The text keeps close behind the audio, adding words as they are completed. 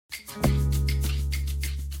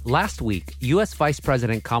Last week, U.S. Vice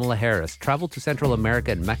President Kamala Harris traveled to Central America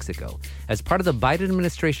and Mexico as part of the Biden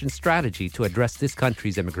administration's strategy to address this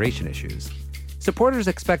country's immigration issues. Supporters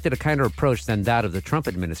expected a kinder approach than that of the Trump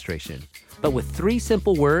administration, but with 3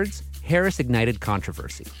 simple words, Harris ignited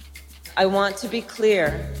controversy. I want to be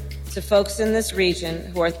clear to folks in this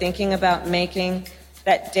region who are thinking about making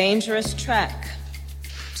that dangerous trek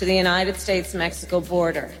to the United States-Mexico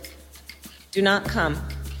border. Do not come.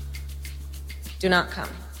 Do not come.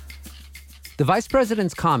 The vice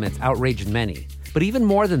president's comments outraged many, but even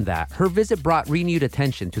more than that, her visit brought renewed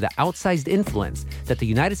attention to the outsized influence that the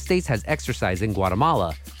United States has exercised in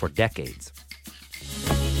Guatemala for decades.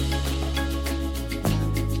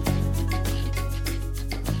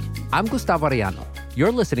 I'm Gustavo Arellano.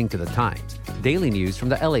 You're listening to The Times, daily news from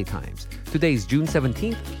the LA Times. Today's June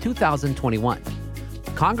 17th, 2021.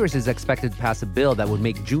 Congress is expected to pass a bill that would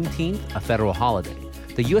make Juneteenth a federal holiday.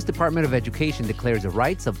 The U.S. Department of Education declares the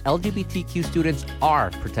rights of LGBTQ students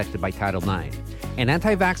are protected by Title IX. And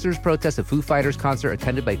anti-vaxxers protest a Foo Fighters concert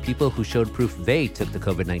attended by people who showed proof they took the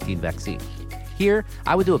COVID-19 vaccine. Here,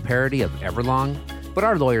 I would do a parody of Everlong, but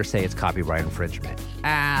our lawyers say it's copyright infringement.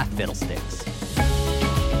 Fiddlesticks.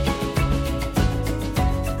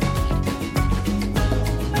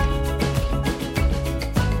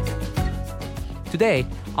 Today,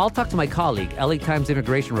 I'll talk to my colleague, LA Times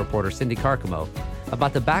immigration reporter Cindy Carcamo,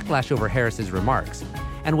 about the backlash over Harris's remarks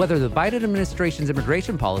and whether the Biden administration's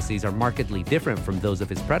immigration policies are markedly different from those of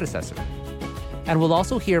his predecessor. And we'll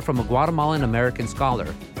also hear from a Guatemalan-American scholar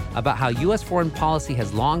about how U.S. foreign policy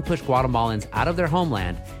has long pushed Guatemalans out of their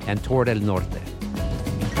homeland and toward El Norte.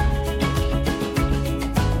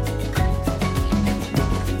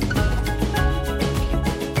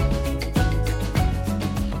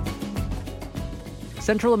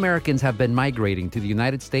 Central Americans have been migrating to the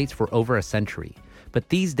United States for over a century. But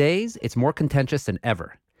these days, it's more contentious than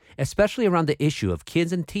ever, especially around the issue of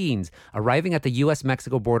kids and teens arriving at the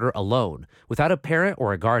U.S.-Mexico border alone, without a parent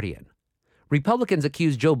or a guardian. Republicans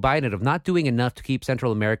accuse Joe Biden of not doing enough to keep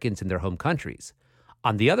Central Americans in their home countries.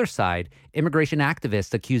 On the other side, immigration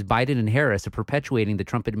activists accuse Biden and Harris of perpetuating the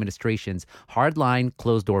Trump administration's hardline,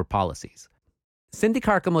 closed-door policies. Cindy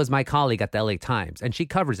Carcamo is my colleague at the LA Times, and she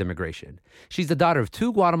covers immigration. She's the daughter of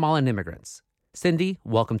 2 Guatemalan immigrants. Cindy,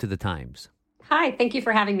 welcome to the Times. Hi, thank you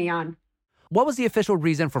for having me on. What was the official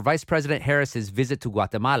reason for Vice President Harris's visit to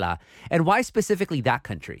Guatemala, and why specifically that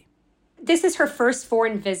country? This is her first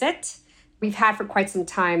foreign visit. We've had for quite some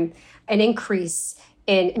time an increase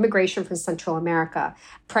in immigration from Central America,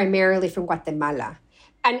 primarily from Guatemala.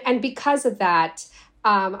 And because of that,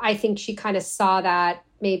 I think she kind of saw that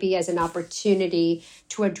maybe as an opportunity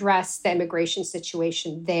to address the immigration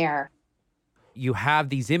situation there. You have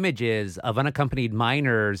these images of unaccompanied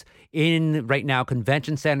minors in, right now,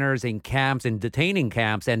 convention centers, in camps, in detaining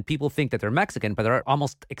camps, and people think that they're Mexican, but they're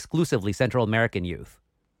almost exclusively Central American youth.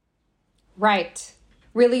 Right.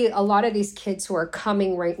 Really, a lot of these kids who are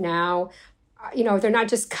coming right now, they're not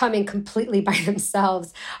just coming completely by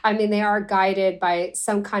themselves. I mean, they are guided by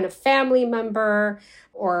some kind of family member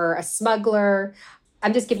or a smuggler.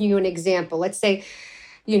 I'm just giving you an example. Let's say,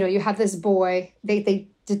 you have this boy, they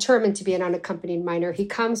determined to be an unaccompanied minor. He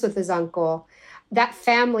comes with his uncle. That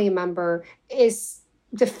family member is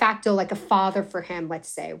de facto like a father for him, let's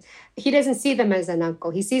say. He doesn't see them as an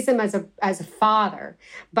uncle. He sees them as a father.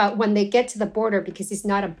 But when they get to the border, because he's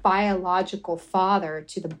not a biological father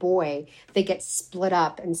to the boy, they get split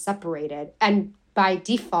up and separated. And by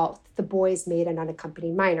default, the boy is made an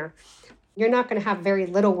unaccompanied minor. You're not going to have very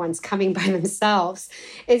little ones coming by themselves.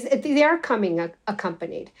 They are coming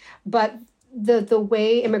accompanied. But the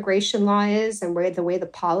way immigration law is and the way the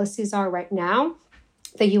policies are right now,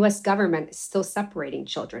 the U.S. government is still separating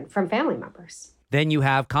children from family members. Then you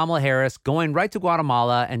have Kamala Harris going right to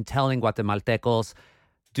Guatemala and telling Guatemaltecos,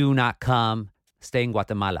 do not come, stay in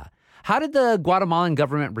Guatemala. How did the Guatemalan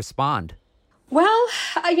government respond? Well,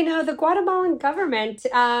 the Guatemalan government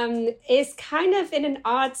is kind of in an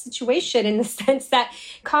odd situation in the sense that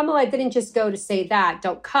Kamala didn't just go to say that,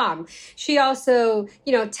 don't come. She also,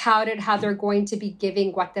 touted how they're going to be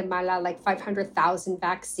giving Guatemala like 500,000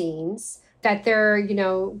 vaccines, that they're,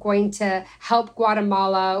 going to help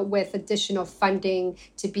Guatemala with additional funding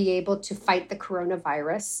to be able to fight the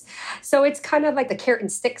coronavirus. So it's kind of like the carrot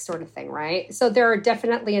and stick sort of thing, right? So there are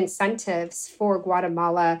definitely incentives for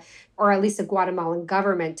Guatemala, or at least the Guatemalan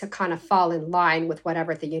government, to kind of fall in line with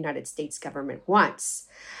whatever the United States government wants.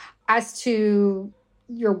 As to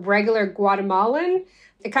your regular Guatemalan,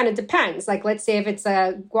 it kind of depends. Like, let's say if it's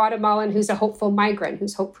a Guatemalan who's a hopeful migrant,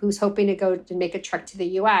 who's hoping to go to make a trek to the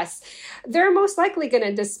U.S., they're most likely going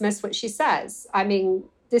to dismiss what she says. I mean,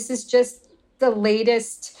 this is just the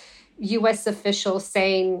latest U.S. official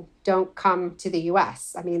saying, don't come to the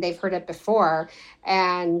U.S. I mean, they've heard it before,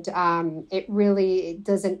 and it really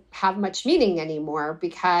doesn't have much meaning anymore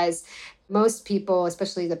because most people,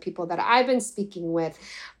 especially the people that I've been speaking with,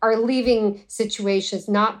 are leaving situations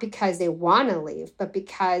not because they want to leave, but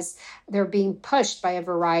because they're being pushed by a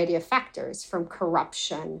variety of factors, from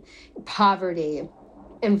corruption, poverty,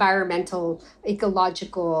 environmental,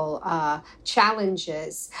 ecological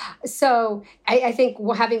challenges. So I think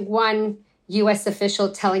having one U.S.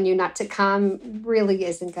 official telling you not to come really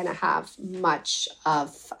isn't going to have much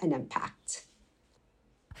of an impact.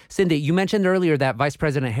 Cindy, you mentioned earlier that Vice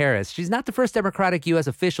President Harris, she's not the first Democratic U.S.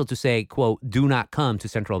 official to say, quote, do not come to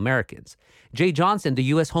Central Americans. Jay Johnson, the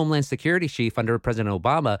U.S. Homeland Security chief under President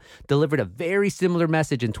Obama, delivered a very similar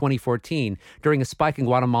message in 2014 during a spike in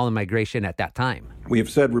Guatemalan migration at that time. We have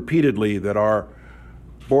said repeatedly that our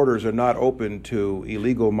borders are not open to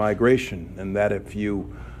illegal migration, and that if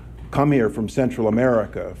you come here from Central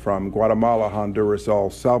America, from Guatemala, Honduras, El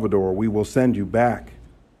Salvador, we will send you back.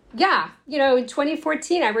 Yeah. In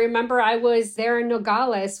 2014, I remember I was there in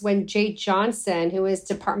Nogales when Jay Johnson, who is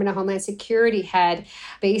Department of Homeland Security head,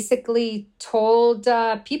 basically told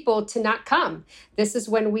people to not come. This is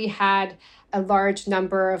when we had a large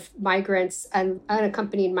number of migrants and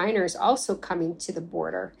unaccompanied minors also coming to the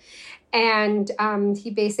border. And he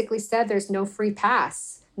basically said there's no free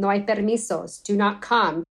pass, no hay permisos, do not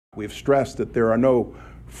come. We've stressed that there are no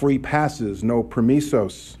free passes, no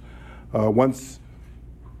permisos. Once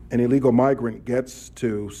an illegal migrant gets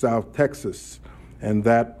to South Texas, and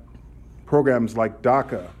that programs like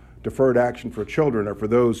DACA, Deferred Action for Children, are for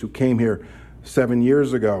those who came here 7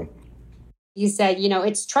 years ago. You said,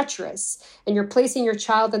 it's treacherous, and you're placing your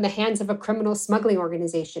child in the hands of a criminal smuggling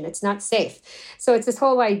organization. It's not safe. So it's this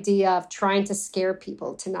whole idea of trying to scare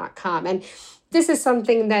people to not come. And this is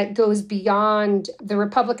something that goes beyond the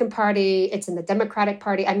Republican Party. It's in the Democratic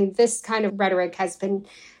Party. I mean, this kind of rhetoric has been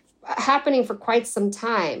happening for quite some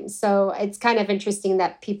time. So it's kind of interesting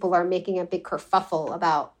that people are making a big kerfuffle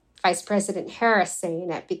about Vice President Harris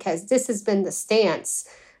saying it, because this has been the stance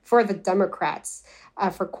for the Democrats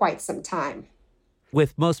for quite some time.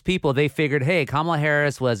 With most people, they figured, hey, Kamala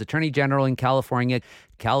Harris was Attorney General in California.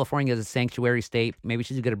 California is a sanctuary state. Maybe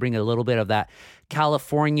she's going to bring a little bit of that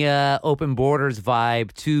California open borders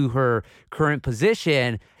vibe to her current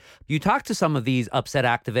position. You talked to some of these upset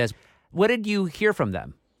activists. What did you hear from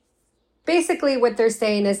them? Basically, what they're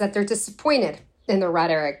saying is that they're disappointed in the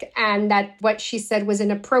rhetoric and that what she said was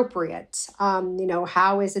inappropriate.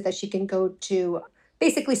 How is it that she can go to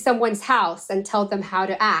basically someone's house and tell them how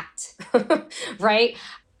to act, right?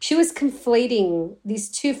 She was conflating these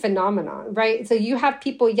two phenomena, right? So you have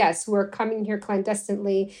people, yes, who are coming here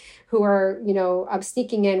clandestinely, who are,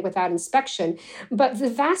 sneaking in without inspection. But the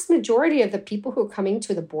vast majority of the people who are coming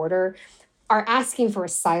to the border are asking for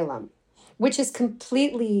asylum, which is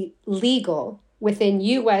completely legal within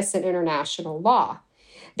U.S. and international law.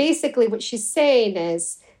 Basically, what she's saying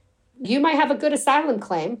is, you might have a good asylum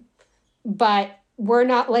claim, but we're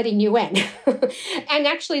not letting you in. And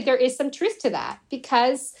actually, there is some truth to that,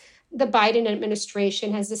 because the Biden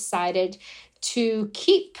administration has decided to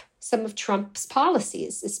keep some of Trump's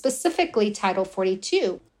policies, specifically Title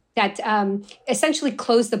 42, that essentially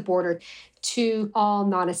closed the border to all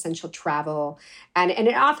non-essential travel, and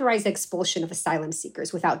it authorized the expulsion of asylum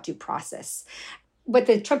seekers without due process. What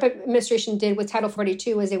the Trump administration did with Title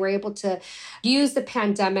 42 is they were able to use the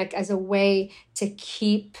pandemic as a way to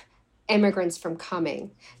keep immigrants from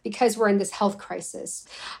coming, because we're in this health crisis.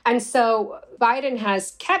 And so Biden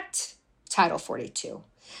has kept Title 42.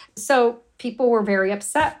 So people were very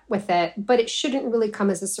upset with it, but it shouldn't really come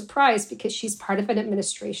as a surprise, because she's part of an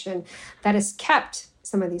administration that has kept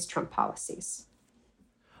some of these Trump policies.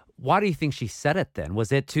 Why do you think she said it then?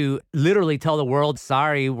 Was it to literally tell the world,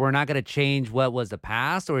 sorry, we're not going to change what was the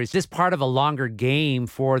past? Or is this part of a longer game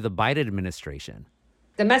for the Biden administration?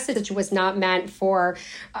 The message was not meant for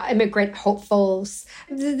immigrant hopefuls.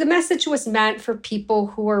 The message was meant for people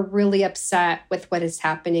who are really upset with what is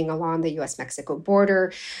happening along the U.S.-Mexico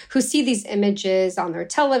border, who see these images on their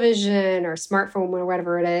television or smartphone or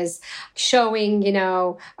whatever it is, showing,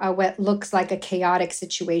 what looks like a chaotic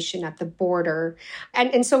situation at the border.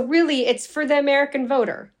 And so really, it's for the American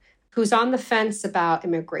voter who's on the fence about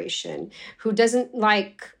immigration, who doesn't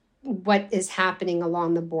like what is happening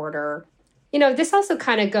along the border. This also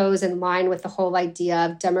kind of goes in line with the whole idea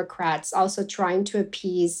of Democrats also trying to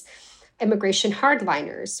appease immigration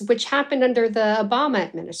hardliners, which happened under the Obama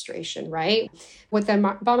administration, right? What the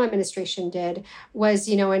Obama administration did was,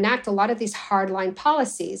 enact a lot of these hardline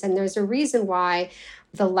policies. And there's a reason why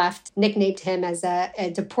the left nicknamed him as a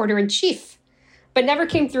deporter-in-chief, but never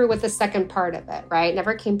came through with the second part of it, right?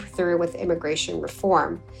 Never came through with immigration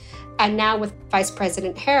reform. And now with Vice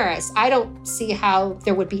President Harris, I don't see how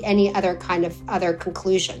there would be any other kind of other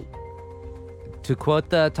conclusion. To quote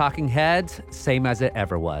the talking heads, same as it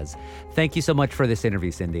ever was. Thank you so much for this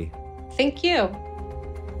interview, Cindy. Thank you.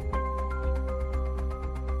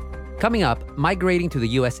 Coming up, migrating to the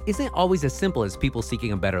U.S. isn't always as simple as people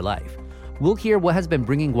seeking a better life. We'll hear what has been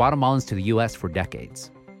bringing Guatemalans to the U.S. for decades.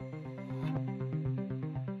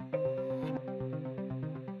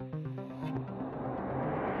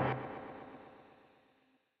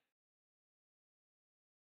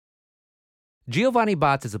 Giovanni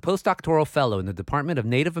Batz is a postdoctoral fellow in the Department of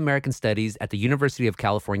Native American Studies at the University of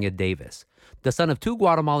California, Davis. The son of two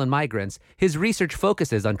Guatemalan migrants, his research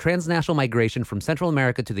focuses on transnational migration from Central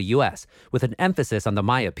America to the U.S., with an emphasis on the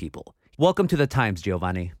Maya people. Welcome to The Times,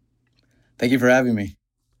 Giovanni. Thank you for having me.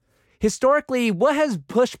 Historically, what has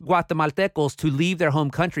pushed Guatemaltecos to leave their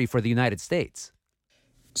home country for the United States?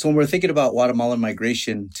 So when we're thinking about Guatemalan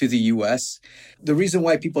migration to the U.S., the reason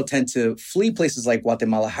why people tend to flee places like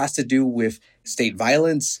Guatemala has to do with state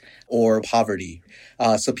violence or poverty.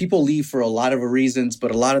 So people leave for a lot of reasons,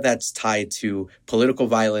 but a lot of that's tied to political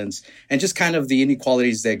violence and just kind of the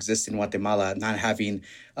inequalities that exist in Guatemala, not having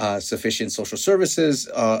sufficient social services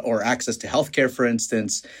or access to healthcare, for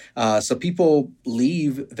instance. So people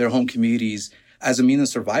leave their home communities as a means of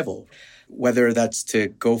survival, whether that's to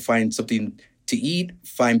go find something to eat,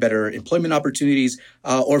 find better employment opportunities,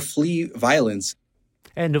 or flee violence.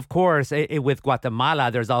 And of course, with Guatemala,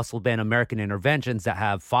 there's also been American interventions that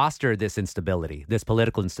have fostered this instability, this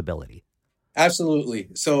political instability. Absolutely.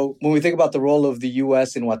 So when we think about the role of the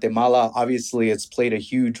U.S. in Guatemala, obviously it's played a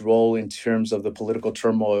huge role in terms of the political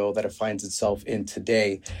turmoil that it finds itself in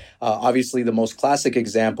today. Obviously, the most classic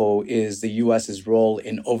example is the U.S.'s role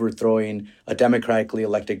in overthrowing a democratically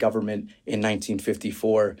elected government in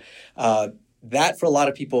 1954. That, for a lot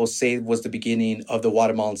of people, say was the beginning of the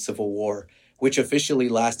Guatemalan Civil War, which officially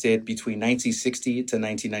lasted between 1960 to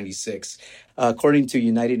 1996. According to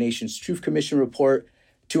United Nations Truth Commission report,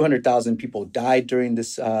 200,000 people died during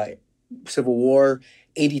this Civil War.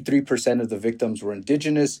 83% of the victims were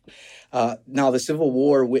indigenous. Now, the Civil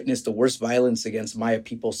War witnessed the worst violence against Maya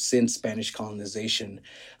people since Spanish colonization.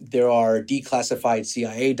 There are declassified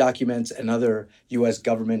CIA documents and other U.S.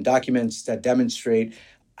 government documents that demonstrate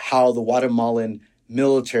how the Guatemalan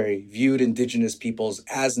military viewed indigenous peoples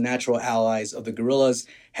as natural allies of the guerrillas,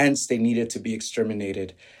 hence they needed to be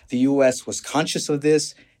exterminated. The U.S. was conscious of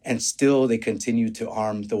this, and still they continued to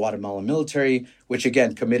arm the Guatemalan military, which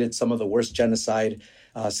again committed some of the worst genocide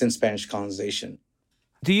since Spanish colonization.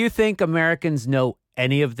 Do you think Americans know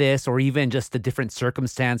any of this, or even just the different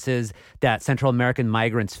circumstances that Central American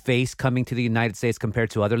migrants face coming to the United States compared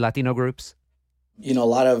to other Latino groups? You know, a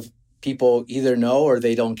lot of people either know or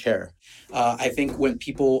they don't care. I think when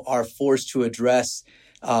people are forced to address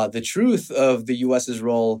the truth of the U.S.'s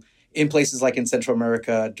role in places like in Central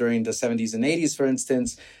America during the 70s and 80s, for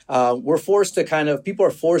instance, people are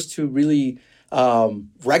forced to really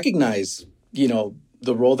recognize,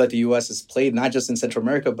 the role that the U.S. has played, not just in Central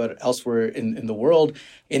America, but elsewhere in the world.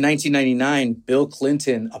 In 1999, Bill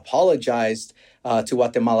Clinton apologized to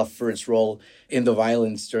Guatemala for its role in the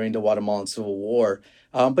violence during the Guatemalan Civil War.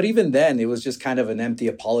 But even then, it was just kind of an empty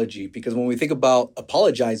apology, because when we think about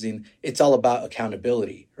apologizing, it's all about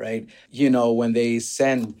accountability, right? When they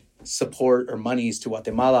send support or monies to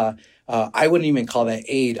Guatemala, I wouldn't even call that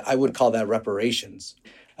aid. I would call that reparations,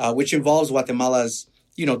 which involves Guatemala's,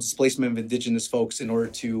 displacement of indigenous folks in order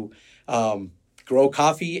to grow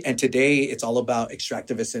coffee. And today it's all about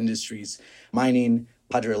extractivist industries, mining,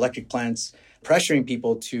 hydroelectric plants, pressuring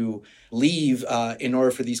people to leave in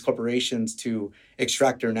order for these corporations to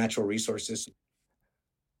extract their natural resources.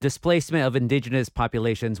 Displacement of indigenous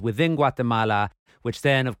populations within Guatemala, which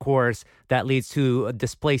then, of course, that leads to a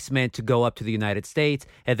displacement to go up to the United States.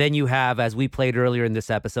 And then you have, as we played earlier in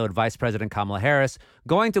this episode, Vice President Kamala Harris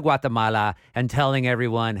going to Guatemala and telling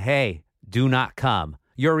everyone, hey, do not come.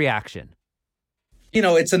 Your reaction?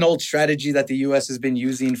 It's an old strategy that the U.S. has been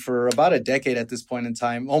using for about a decade at this point in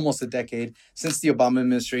time, almost a decade. Since the Obama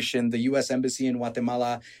administration, the U.S. Embassy in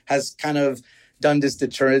Guatemala has kind of done this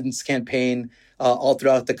deterrence campaign all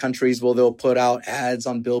throughout the countries where they'll put out ads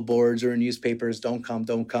on billboards or in newspapers, don't come,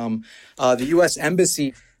 don't come. The U.S.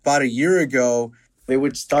 Embassy, about a year ago, they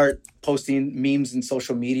would start posting memes in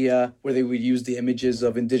social media where they would use the images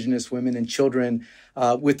of indigenous women and children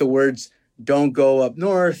with the words, don't go up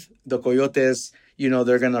north, the coyotes,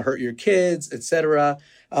 they're going to hurt your kids, etc.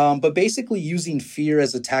 But basically using fear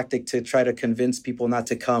as a tactic to try to convince people not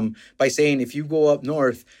to come by saying, if you go up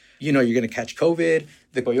north, you're going to catch COVID.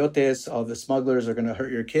 the coyotes, all the smugglers are going to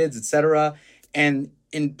hurt your kids, etc. And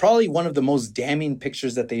in probably one of the most damning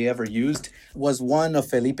pictures that they ever used was one of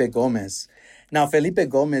Felipe Gomez. Now, Felipe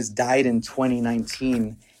Gomez died in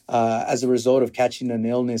 2019 as a result of catching an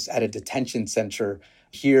illness at a detention center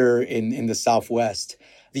here in the Southwest.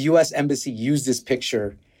 The U.S. Embassy used this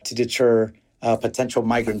picture to deter potential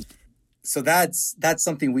migrants. So that's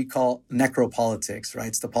something we call necropolitics, right?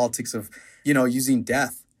 It's the politics of, using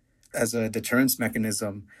death as a deterrence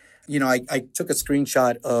mechanism. I took a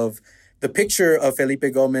screenshot of the picture of Felipe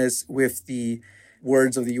Gomez with the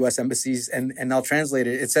words of the U.S. embassies, and I'll translate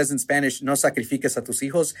it. It says in Spanish, no sacrifiques a tus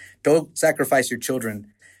hijos, don't sacrifice your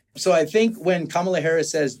children. So I think when Kamala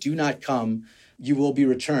Harris says, do not come, you will be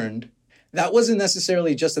returned, that wasn't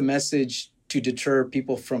necessarily just a message to deter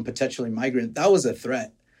people from potentially migrant. That was a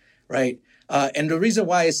threat, right? And the reason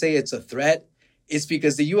why I say it's a threat is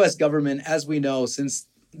because the U.S. government, as we know, since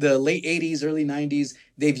the late 80s, early 90s,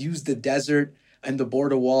 they've used the desert and the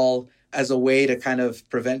border wall as a way to kind of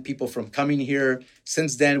prevent people from coming here.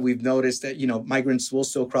 Since then, we've noticed that, migrants will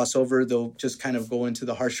still cross over. They'll just kind of go into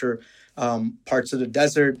the harsher parts of the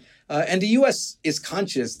desert. And the U.S. is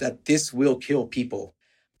conscious that this will kill people.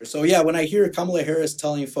 So, yeah, when I hear Kamala Harris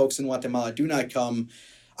telling folks in Guatemala, do not come,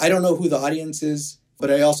 I don't know who the audience is, but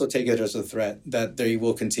I also take it as a threat that they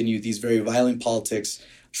will continue these very violent politics.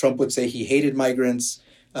 Trump would say he hated migrants.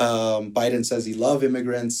 Biden says he loved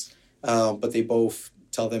immigrants, but they both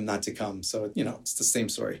tell them not to come. So, it's the same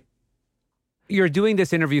story. You're doing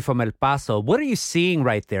this interview from El Paso. What are you seeing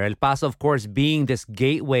right there? El Paso, of course, being this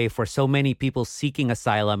gateway for so many people seeking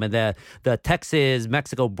asylum, and the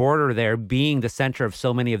Texas-Mexico border there being the center of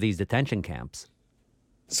so many of these detention camps.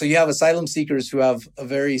 So you have asylum seekers who have a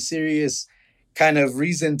very serious kind of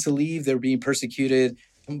reason to leave. They're being persecuted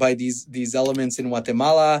by these elements in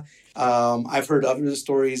Guatemala. I've heard other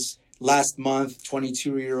stories. Last month,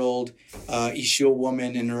 22-year-old Ixil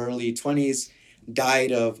woman in her early 20s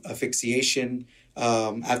died of asphyxiation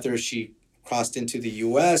after she crossed into the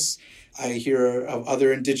U.S. I hear of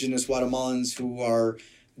other indigenous Guatemalans who are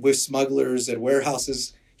with smugglers at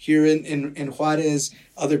warehouses here in Juarez.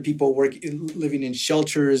 Other people living in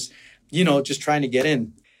shelters, just trying to get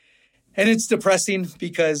in. And it's depressing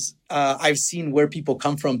because I've seen where people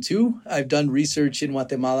come from, too. I've done research in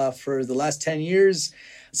Guatemala for the last 10 years.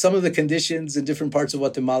 Some of the conditions in different parts of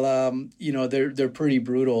Guatemala, they're pretty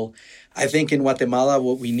brutal. I think in Guatemala,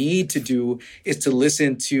 what we need to do is to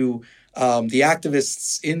listen to the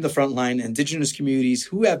activists in the front line, indigenous communities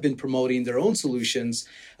who have been promoting their own solutions.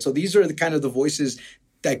 So these are the kind of the voices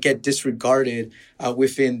that get disregarded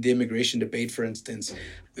within the immigration debate, for instance.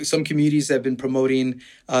 Some communities have been promoting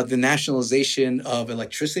the nationalization of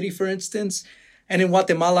electricity, for instance. And in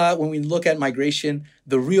Guatemala, when we look at migration,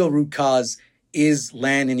 the real root cause is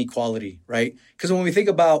land inequality, right? Because when we think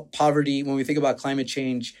about poverty, when we think about climate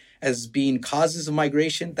change as being causes of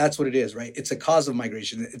migration, that's what it is, right? It's a cause of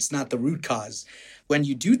migration. It's not the root cause. When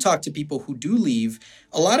you do talk to people who do leave,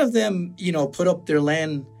 a lot of them, put up their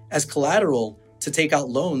land as collateral to take out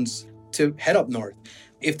loans to head up north.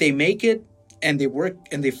 If they make it and they work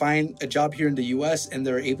and they find a job here in the U.S. and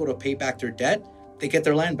they're able to pay back their debt, they get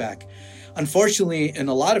their land back. Unfortunately, in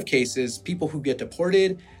a lot of cases, people who get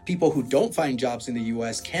deported, people who don't find jobs in the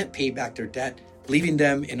U.S. can't pay back their debt, leaving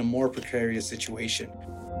them in a more precarious situation.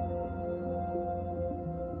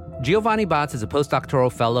 Giovanni Batz is a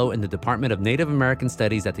postdoctoral fellow in the Department of Native American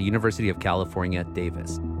Studies at the University of California,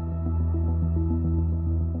 Davis.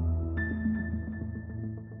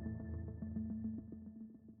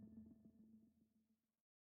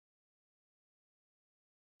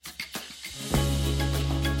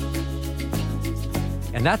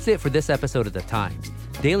 And that's it for this episode of The Times,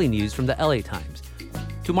 daily news from the LA Times.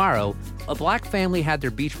 Tomorrow, a black family had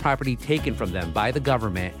their beach property taken from them by the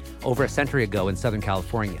government over a century ago in Southern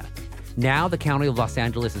California. Now the County of Los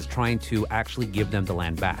Angeles is trying to actually give them the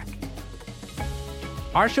land back.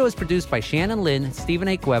 Our show is produced by Shannon Lin, Stephen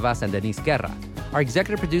A. Cuevas, and Denise Guerra. Our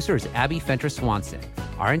executive producer is Abby Fentress-Swanson.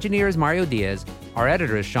 Our engineer is Mario Diaz. Our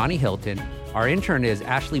editor is Shawnee Hilton. Our intern is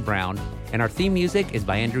Ashley Brown. And our theme music is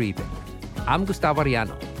by Andrew Eapen. I'm Gustavo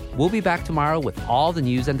Arellano. We'll be back tomorrow with all the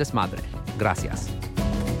news and desmadre. Gracias.